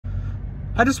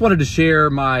I just wanted to share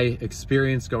my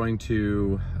experience going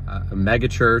to a mega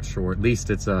church, or at least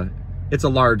it's a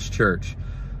large church.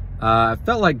 I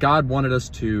felt like God wanted us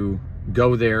to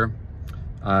go there.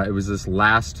 It was this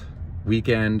last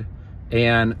weekend,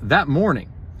 and that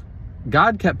morning,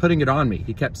 God kept putting it on me.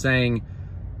 He kept saying,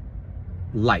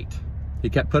 light. He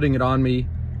kept putting it on me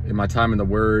in my time in the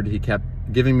Word. He kept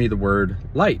giving me the word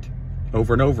light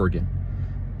over and over again.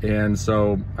 And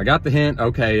so I got the hint,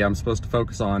 okay, I'm supposed to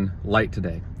focus on light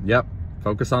today. Yep,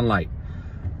 focus on light.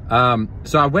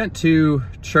 So I went to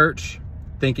church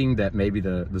thinking that maybe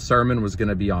the sermon was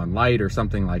gonna be on light or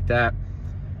something like that.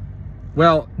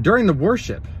 Well, during the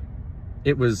worship,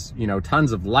 it was,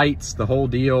 tons of lights, the whole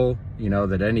deal,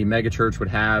 that any mega church would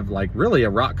have, like really a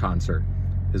rock concert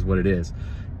is what it is.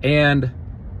 And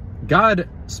God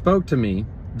spoke to me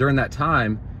during that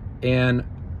time and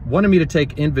wanted me to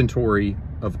take inventory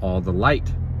of all the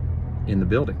light in the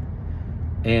building.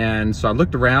 And so I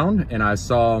looked around and I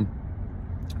saw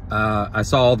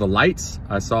all the lights.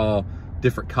 I saw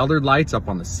different colored lights up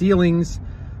on the ceilings.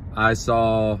 I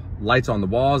saw lights on the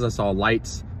walls. I saw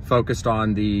lights focused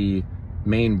on the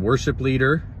main worship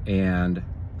leader and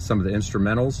some of the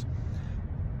instrumentals.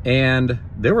 And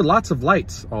there were lots of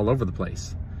lights all over the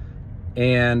place.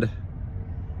 And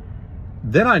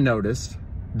then I noticed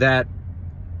that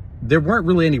there weren't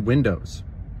really any windows.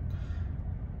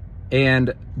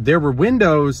 And there were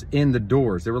windows in the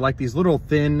doors. There were like these little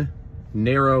thin,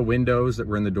 narrow windows that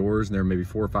were in the doors, and there were maybe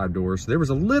 4 or 5 doors. So there was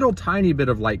a little tiny bit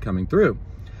of light coming through.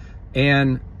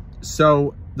 And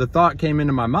so the thought came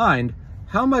into my mind,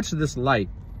 how much of this light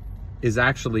is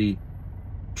actually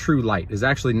true light, is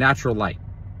actually natural light,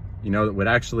 that would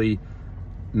actually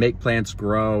make plants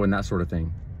grow and that sort of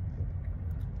thing?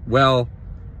 Well,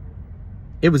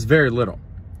 it was very little.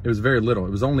 It was very little.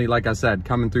 It was only, like I said,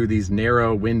 coming through these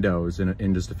narrow windows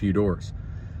in just a few doors.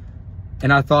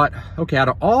 And I thought, okay, out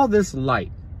of all this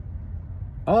light,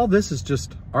 all this is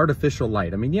just artificial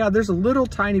light. I mean, yeah, there's a little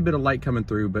tiny bit of light coming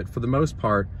through, but for the most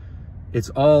part,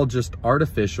 it's all just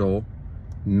artificial,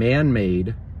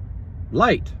 man-made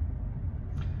light.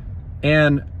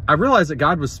 And I realized that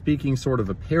God was speaking sort of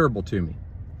a parable to me.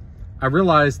 I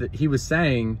realized that he was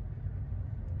saying,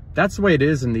 that's the way it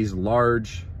is in these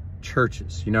large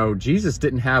churches. Jesus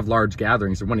didn't have large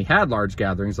gatherings, and when he had large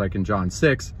gatherings, like in John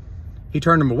 6, he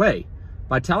turned them away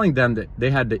by telling them that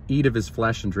they had to eat of his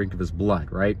flesh and drink of his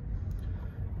blood, right?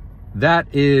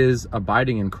 That is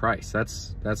abiding in Christ.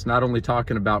 That's not only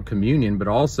talking about communion, but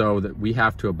also that we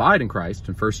have to abide in Christ.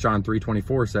 And 1 John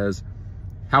 3:24 says,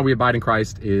 how we abide in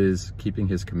Christ is keeping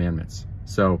his commandments.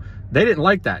 So they didn't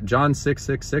like that. John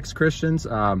 6:66 Christians,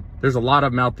 there's a lot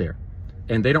of them out there.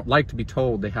 And they don't like to be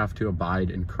told they have to abide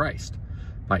in Christ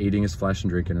by eating his flesh and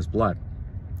drinking his blood.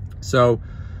 So,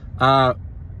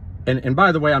 and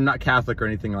by the way, I'm not Catholic or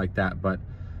anything like that, but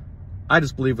I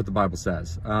just believe what the Bible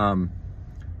says. So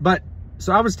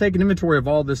I was taking inventory of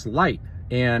all this light,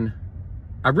 and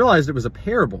I realized it was a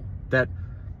parable that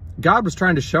God was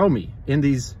trying to show me in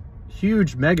these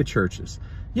huge mega churches.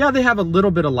 Yeah, they have a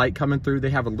little bit of light coming through.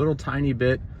 They have a little tiny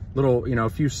bit, a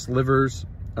few slivers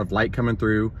of light coming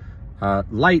through.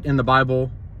 Light in the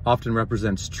Bible often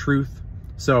represents truth.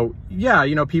 So yeah,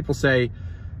 people say,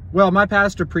 well, my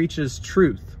pastor preaches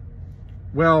truth.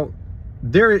 Well,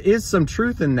 there is some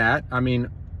truth in that. I mean,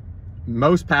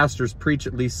 most pastors preach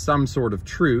at least some sort of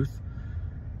truth,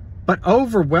 but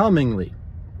overwhelmingly,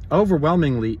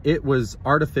 it was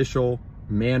artificial,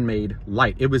 man-made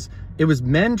light. It was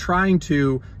men trying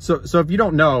to, so if you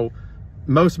don't know,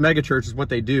 most mega churches, what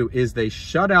they do is they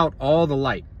shut out all the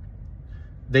light.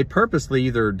 They purposely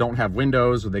either don't have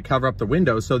windows or they cover up the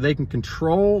windows so they can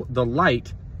control the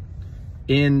light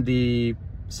in the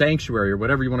sanctuary or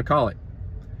whatever you want to call it.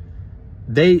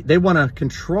 They want to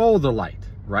control the light,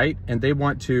 right? And they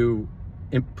want to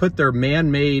put their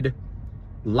man-made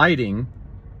lighting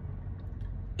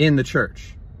in the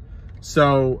church.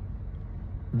 So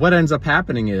what ends up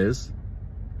happening is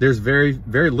there's very,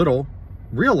 very little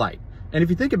real light. And if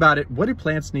you think about it, what do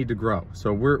plants need to grow?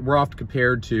 So we're often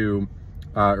compared to,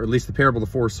 or at least the parable of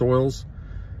the 4 soils.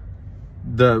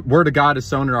 The word of God is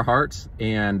sown in our hearts,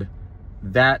 and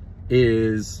that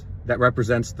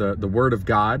represents the word of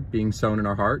God being sown in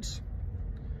our hearts.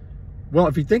 Well,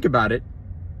 if you think about it,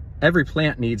 every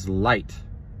plant needs light.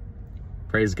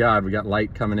 Praise God, we got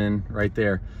light coming in right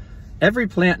there. Every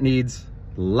plant needs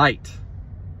light.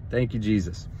 Thank you,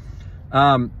 Jesus.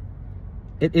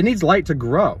 It needs light to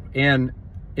grow, and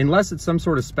unless it's some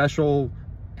sort of special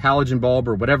halogen bulb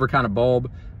or whatever kind of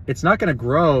bulb, it's not going to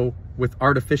grow with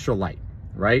artificial light,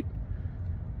 right?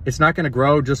 It's not going to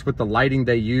grow just with the lighting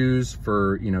they use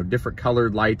for, different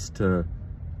colored lights to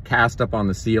cast up on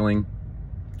the ceiling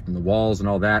and the walls and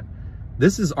all that.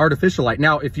 This is artificial light.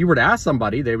 Now, if you were to ask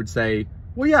somebody, they would say,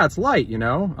 well, yeah, it's light, you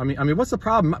know? I mean, what's the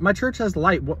problem? My church has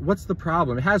light. What's the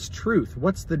problem? It has truth.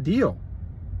 What's the deal?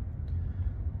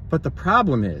 But the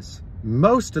problem is,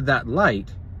 most of that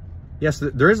light, yes,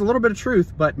 there is a little bit of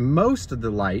truth, but most of the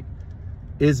light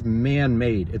is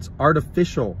man-made. It's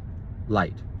artificial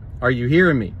light. Are you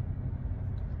hearing me?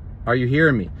 Are you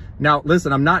hearing me? Now,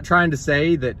 listen, I'm not trying to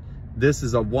say that this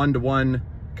is a one-to-one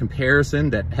comparison,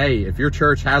 that, hey, if your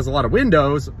church has a lot of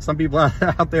windows, some people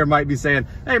out there might be saying,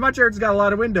 hey, my church's got a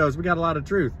lot of windows, we got a lot of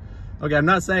truth. Okay, I'm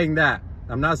not saying that.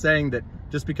 I'm not saying that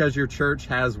just because your church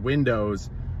has windows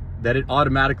that it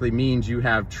automatically means you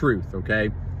have truth, okay?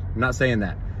 I'm not saying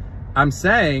that. I'm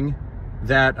saying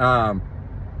that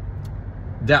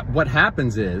that what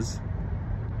happens is,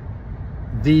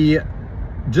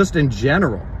 just in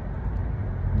general,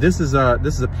 this is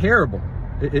a parable.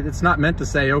 It's not meant to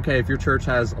say, okay, if your church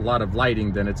has a lot of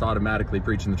lighting, then it's automatically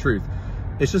preaching the truth.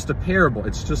 It's just a parable.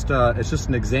 It's just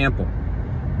an example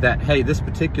that, hey, this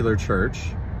particular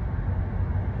church,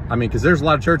 I mean, because there's a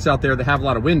lot of churches out there that have a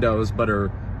lot of windows, but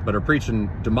are preaching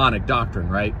demonic doctrine,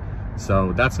 right?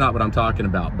 So that's not what I'm talking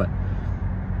about, but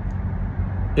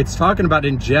it's talking about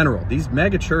in general. These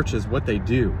mega churches, what they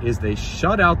do is they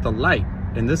shut out the light,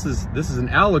 and this is an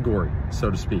allegory, so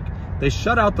to speak. They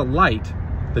shut out the light,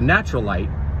 the natural light,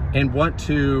 and want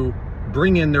to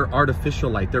bring in their artificial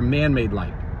light, their man-made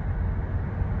light.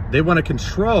 They want to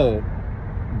control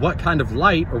what kind of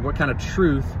light or what kind of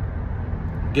truth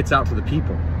gets out to the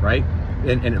people, right?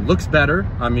 And it looks better.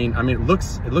 I mean, it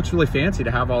looks really fancy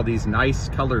to have all these nice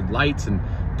colored lights and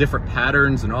different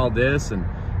patterns and all this.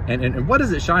 And what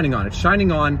is it shining on? It's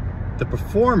shining on the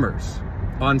performers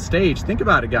on stage. Think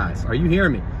about it, guys. Are you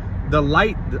hearing me? The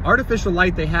light, the artificial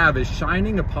light they have is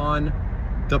shining upon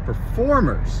the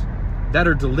performers that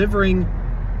are delivering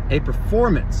a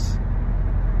performance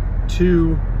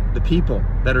to the people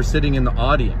that are sitting in the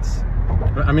audience.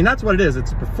 I mean, that's what it is.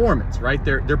 It's a performance, right?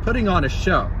 They're putting on a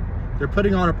show. They're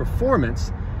putting on a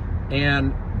performance,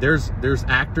 and there's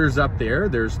actors up there.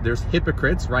 There's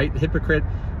hypocrites, right? Hypocrite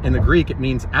in the Greek, it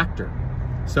means actor.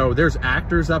 So there's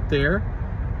actors up there,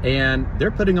 and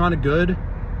they're putting on a good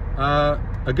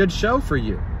show for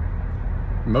you.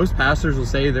 Most pastors will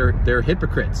say they're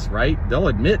hypocrites, right? They'll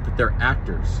admit that they're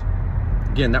actors.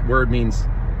 Again, that word means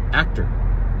actor.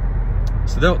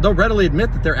 So they'll readily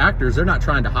admit that they're actors. They're not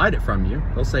trying to hide it from you.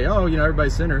 They'll say, oh, you know,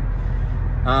 everybody's a sinner.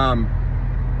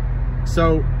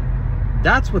 So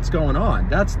that's what's going on.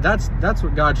 That's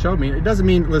what God showed me. It doesn't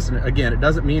mean, listen, again, it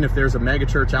doesn't mean if there's a mega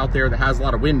church out there that has a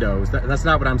lot of windows. That's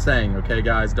not what I'm saying, okay,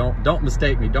 guys? Don't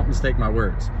mistake me. Don't mistake my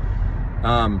words.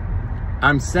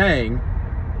 I'm saying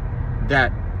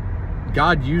that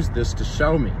God used this to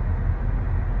show me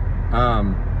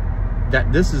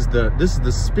that this is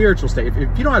the spiritual state. If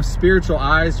you don't have spiritual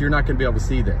eyes, you're not going to be able to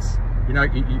see this. You're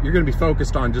going to be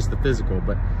focused on just the physical,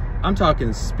 but I'm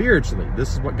talking spiritually.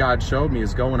 This is what God showed me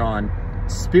is going on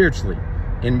spiritually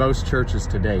in most churches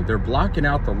today. They're blocking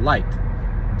out the light,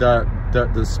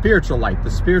 the spiritual light,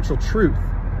 the spiritual truth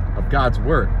of God's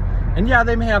word. And yeah,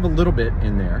 they may have a little bit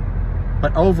in there,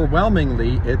 but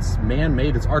overwhelmingly it's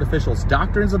man-made, it's artificial, it's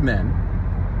doctrines of men,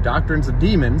 doctrines of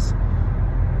demons,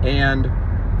 and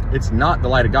it's not the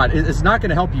light of God. It's not going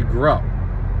to help you grow,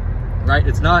 right?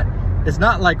 It's not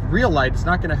like real light. It's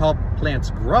not going to help plants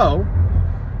grow,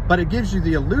 but it gives you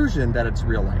the illusion that it's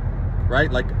real light, right?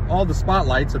 Like all the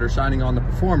spotlights that are shining on the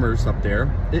performers up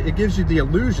there, it gives you the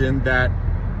illusion that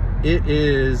it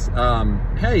is,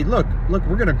 hey, look,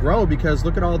 we're going to grow because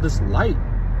look at all this light.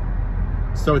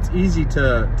 So it's easy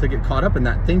to get caught up in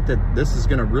that, think that this is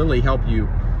going to really help you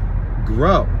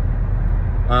grow.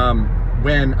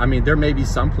 When, I mean, there may be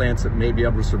some plants that may be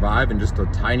able to survive in just a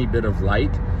tiny bit of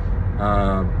light.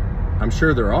 I'm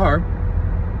sure there are,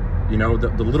 you know,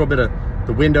 the little bit of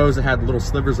the windows that had little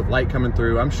slivers of light coming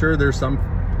through. I'm sure there's some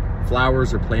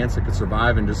flowers or plants that could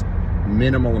survive in just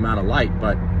minimal amount of light,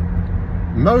 but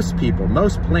most people,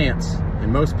 most plants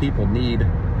and most people need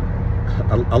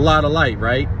a lot of light,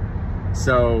 right?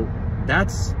 So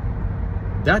that's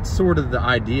sort of the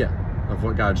idea of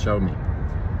what God showed me.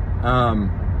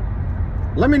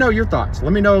 Let me know your thoughts.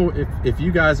 Let me know if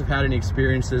you guys have had any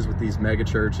experiences with these mega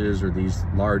churches or these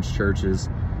large churches.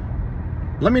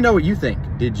 Let me know what you think.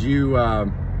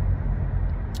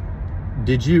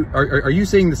 Are you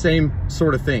seeing the same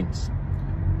sort of things?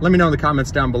 Let me know in the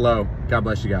comments down below. God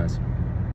bless you guys.